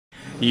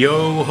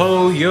Yo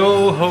ho,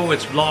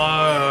 it's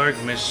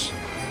Vlogmas.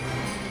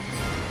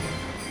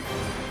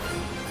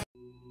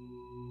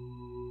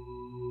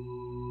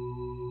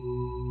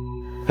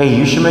 Hey,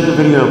 you should make a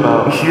video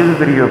about. Hey,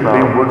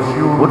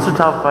 what's the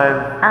top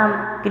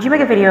 5? Could you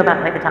make a video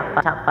about like the top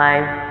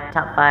five?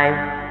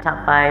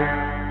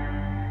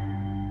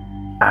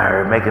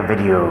 Make a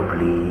video,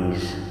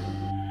 please.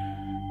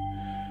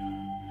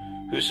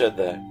 Who said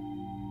that?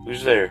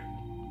 Who's there?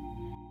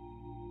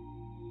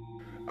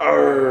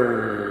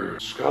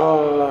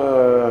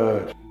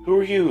 Scott! Who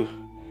are you?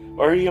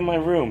 Why are you in my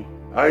room?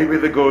 I be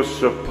the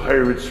ghost of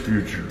Pirates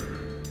Future.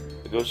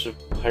 The ghost of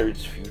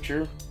Pirates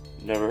Future?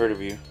 Never heard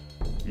of you.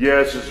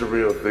 Yes, it's a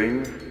real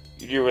thing.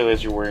 You do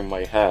realize you're wearing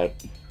my hat.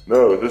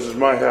 No, this is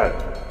my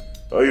hat.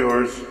 All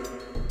yours.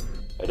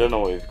 I don't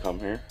know why you've come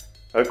here.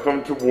 I've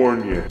come to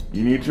warn you.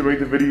 You need to make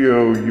the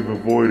video you've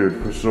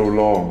avoided for so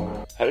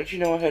long. How did you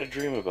know I had a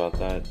dream about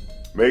that?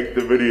 Make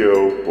the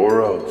video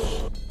or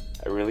else.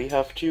 I really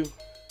have to?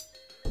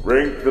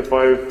 Rank the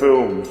 5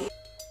 films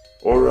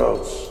or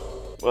else.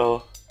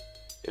 Well,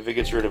 if it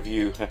gets rid of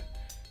you,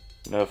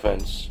 no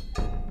offense.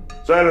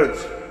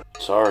 Silence!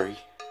 Sorry.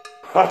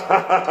 That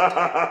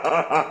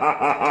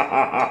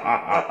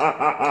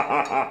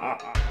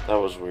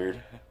was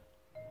weird.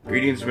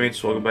 Greetings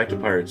mates, welcome back to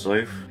Pirates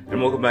Life, and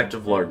welcome back to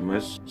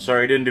Vlogmas.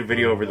 Sorry I didn't do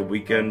video over the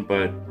weekend,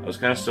 but I was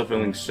kind of still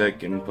feeling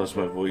sick, and plus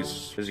my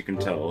voice, as you can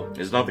tell,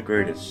 is not the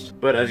greatest.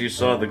 But as you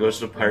saw, the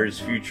Ghost of Pirates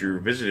Future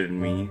visited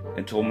me,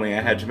 and told me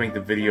I had to make the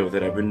video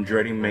that I've been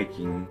dreading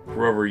making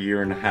for over a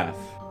year and a half.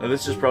 Now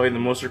this is probably the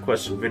most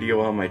requested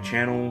video on my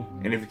channel,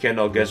 and if you can't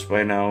all guess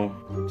by now,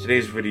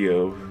 today's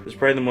video is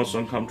probably the most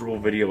uncomfortable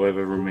video I've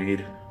ever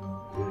made.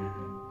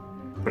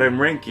 But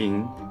I'm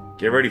ranking,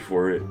 get ready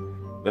for it,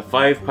 the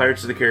 5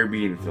 Pirates of the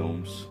Caribbean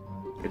films.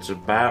 It's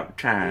about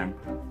time.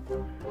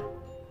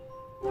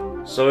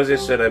 So as I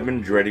said, I've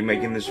been dreading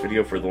making this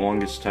video for the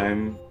longest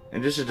time.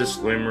 And just a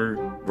disclaimer,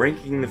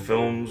 ranking the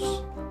films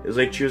is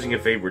like choosing a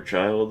favorite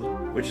child,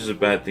 which is a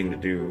bad thing to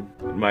do,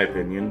 in my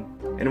opinion.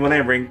 And when I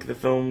rank the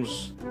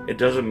films, it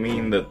doesn't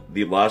mean that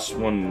the last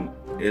one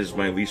is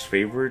my least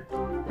favorite,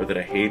 or that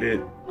I hate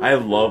it. I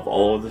love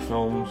all of the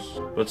films,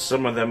 but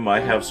some of them I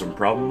have some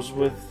problems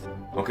with.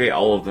 Okay,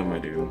 all of them I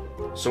do.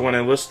 So when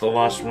I list the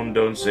last one,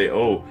 don't say,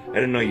 oh, I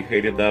didn't know you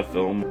hated that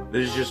film.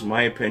 This is just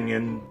my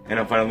opinion, and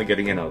I'm finally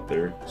getting it out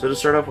there. So to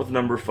start off with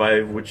number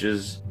 5, which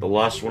is the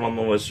last one on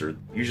the list, or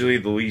usually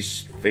the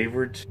least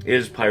favorite,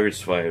 is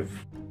Pirates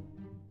 5.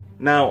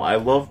 Now, I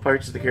love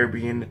Pirates of the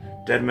Caribbean,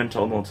 Dead Men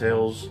Tell No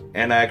Tales,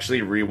 and I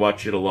actually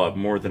rewatch it a lot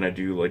more than I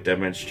do like Dead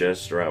Man's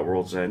Chest or At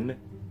World's End.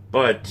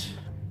 But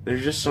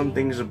there's just some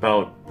things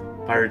about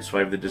Pirates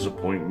 5 that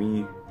disappoint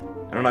me.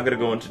 And I'm not gonna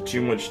go into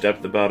too much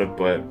depth about it,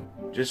 but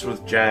just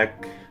with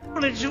Jack,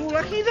 well, it's your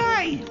lucky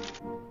day.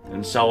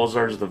 And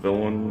Salazar's the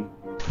villain.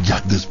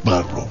 Jack the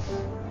Sparrow.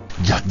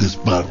 Jack the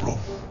Sparrow.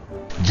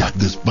 Jack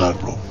the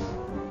Sparrow.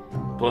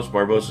 Plus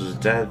Barbossa's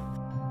death.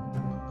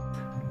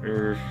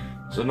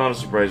 So not a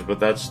surprise, but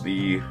that's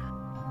the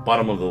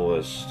bottom of the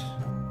list.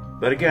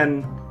 But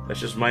again, that's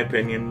just my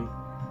opinion,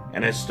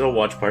 and I still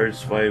watch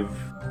Pirates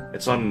 5.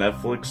 It's on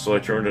Netflix, so I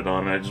turned it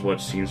on and I just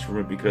watch scenes from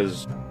it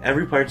because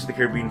every Pirates of the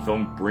Caribbean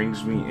film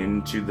brings me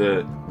into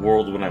the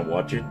world when I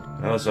watch it.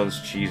 I know that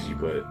sounds cheesy,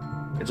 but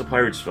it's a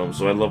Pirates film,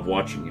 so I love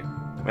watching it.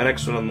 My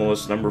next one on the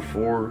list, number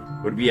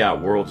 4, would be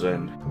At World's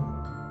End.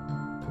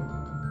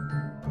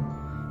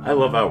 I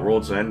love At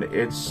World's End.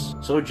 It's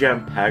so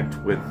jam-packed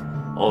with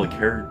all the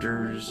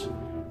characters.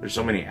 There's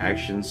so many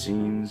action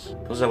scenes.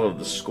 Plus I love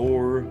the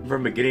score.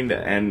 From beginning to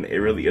end, it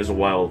really is a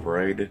wild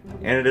ride.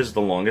 And it is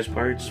the longest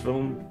Pirates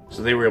film,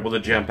 so they were able to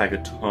jam pack a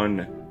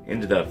ton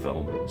into that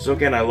film. So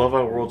again, I love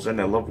At World's End.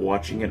 I love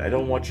watching it. I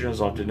don't watch it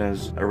as often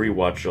as I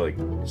rewatch like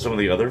some of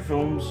the other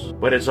films,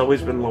 but it's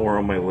always been lower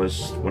on my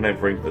list when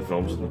I've ranked the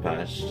films in the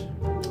past.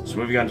 So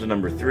moving on to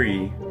number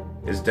 3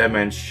 is Dead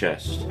Man's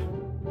Chest.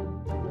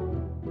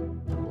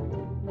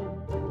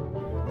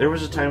 There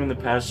was a time in the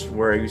past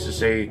where I used to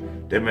say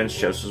Dead Man's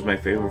Chest was my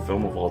favorite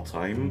film of all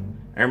time.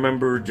 I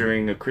remember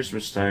during a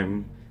Christmas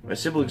time, my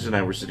siblings and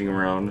I were sitting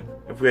around.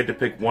 If we had to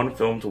pick one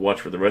film to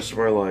watch for the rest of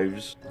our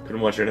lives, couldn't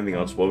watch anything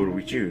else, what would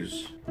we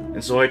choose?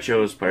 And so I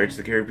chose Pirates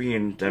of the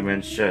Caribbean, Dead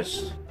Man's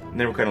Chest. And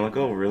they were kind of like,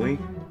 oh really?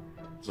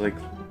 It's like,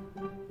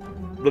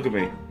 look at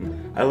me.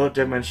 I love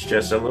Dead Man's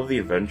Chest. I love the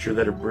adventure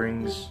that it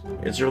brings.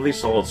 It's a really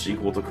solid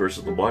sequel to Curse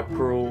of the Black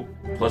Pearl.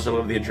 Plus I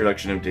love the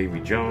introduction of Davy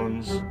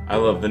Jones. I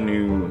love the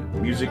new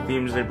music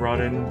themes they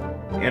brought in.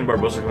 And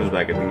Barbossa comes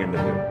back at the end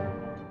of it.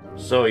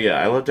 So yeah,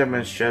 I love Dead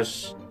Man's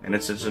Chest, and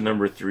it sits at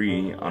number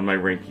 3 on my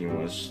ranking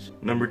list.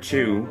 Number 2,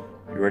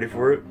 you ready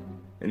for it?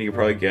 And you can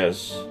probably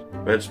guess,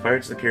 but it's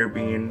Pirates of the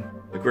Caribbean,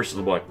 The Curse of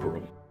the Black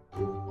Pearl.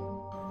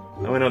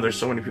 Now I know there's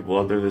so many people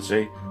out there that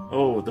say,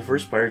 oh, the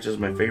first Pirates is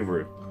my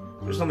favorite.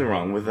 There's nothing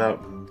wrong with that.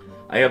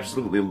 I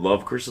absolutely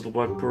love Curse of the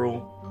Black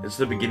Pearl. It's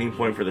the beginning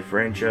point for the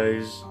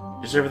franchise.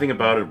 Just everything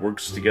about it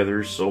works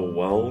together so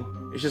well.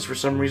 It's just for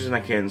some reason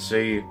I can't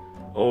say,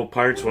 oh,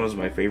 Pirates 1 is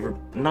my favorite.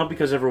 Not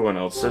because everyone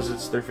else says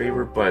it's their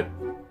favorite, but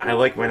I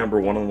like my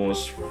number one on the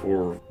list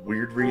for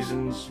weird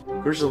reasons.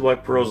 Curse of the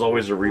Black Pearl is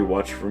always a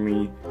rewatch for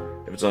me.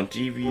 If it's on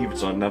TV, if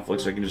it's on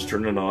Netflix, I can just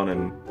turn it on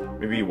and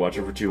maybe watch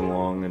it for too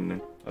long and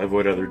I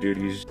avoid other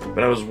duties.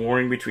 But I was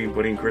warring between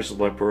putting Curse of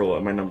the Black Pearl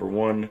at my number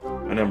one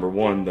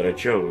that I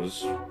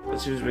chose.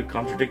 That seems a bit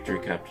contradictory,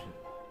 Captain.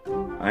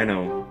 I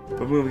know.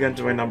 But moving on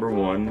to my number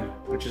one,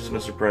 which isn't a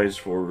surprise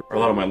for a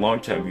lot of my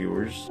longtime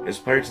viewers, is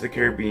Pirates of the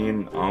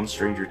Caribbean on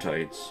Stranger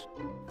Tides.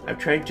 I've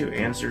tried to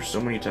answer so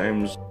many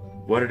times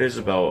what it is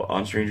about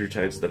On Stranger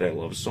Tides that I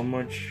love so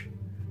much.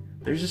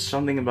 There's just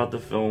something about the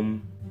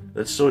film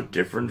that's so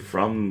different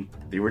from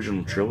the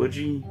original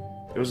trilogy.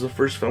 It was the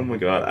first film we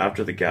got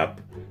after the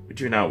gap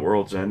between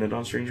Outworlds and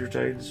On Stranger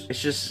Tides.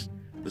 It's just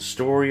the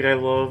story I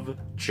love,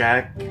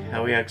 Jack,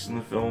 how he acts in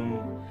the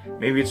film.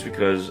 Maybe it's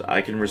because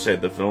I can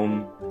recite the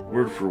film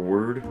word for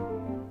word.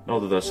 Not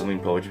that that's something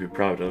probably to be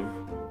proud of.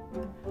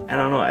 I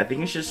don't know, I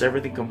think it's just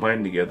everything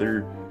combined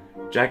together.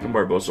 Jack and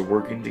Barbossa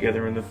working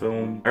together in the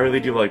film. I really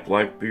do like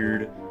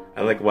Blackbeard.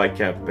 I like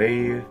Whitecap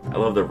Bay. I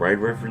love the ride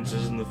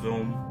references in the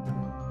film.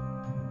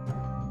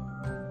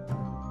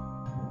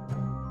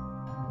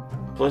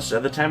 Plus,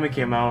 at the time it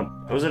came out,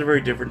 I was at a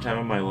very different time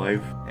in my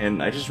life,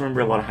 and I just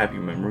remember a lot of happy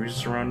memories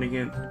surrounding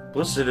it.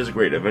 Plus, it is a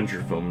great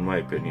adventure film in my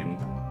opinion.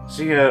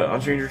 So yeah,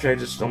 On Stranger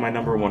Tides is still my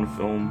number one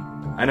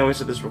film. I know I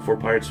said this before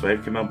Pirates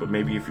 5 came out, but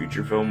maybe a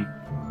future film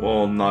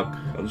will knock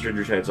On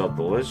Stranger Tides off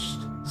the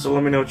list. So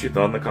let me know what you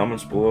thought in the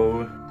comments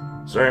below.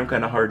 Sorry I'm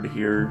kinda hard to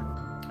hear.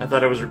 I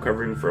thought I was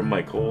recovering from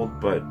my cold,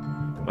 but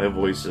my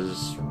voice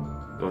is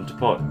going to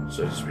pot,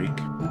 so to speak.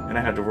 And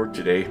I had to work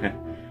today.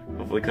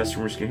 Hopefully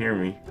customers can hear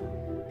me.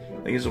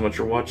 Thank you so much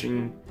for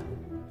watching.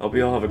 I hope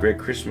you all have a great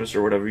Christmas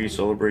or whatever you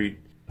celebrate.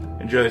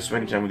 Enjoy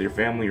spending time with your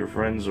family or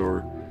friends,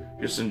 or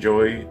just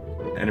enjoy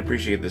and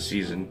appreciate this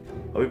season.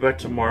 I'll be back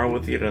tomorrow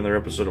with yet another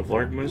episode of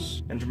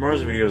Vlogmas, and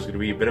tomorrow's video is going to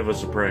be a bit of a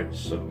surprise,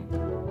 so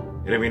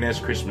it'll be a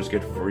nice Christmas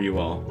gift for you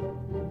all.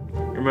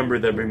 Remember,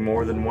 there'll be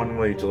more than one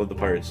way to live the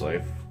pirate's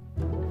life.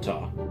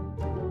 Ta.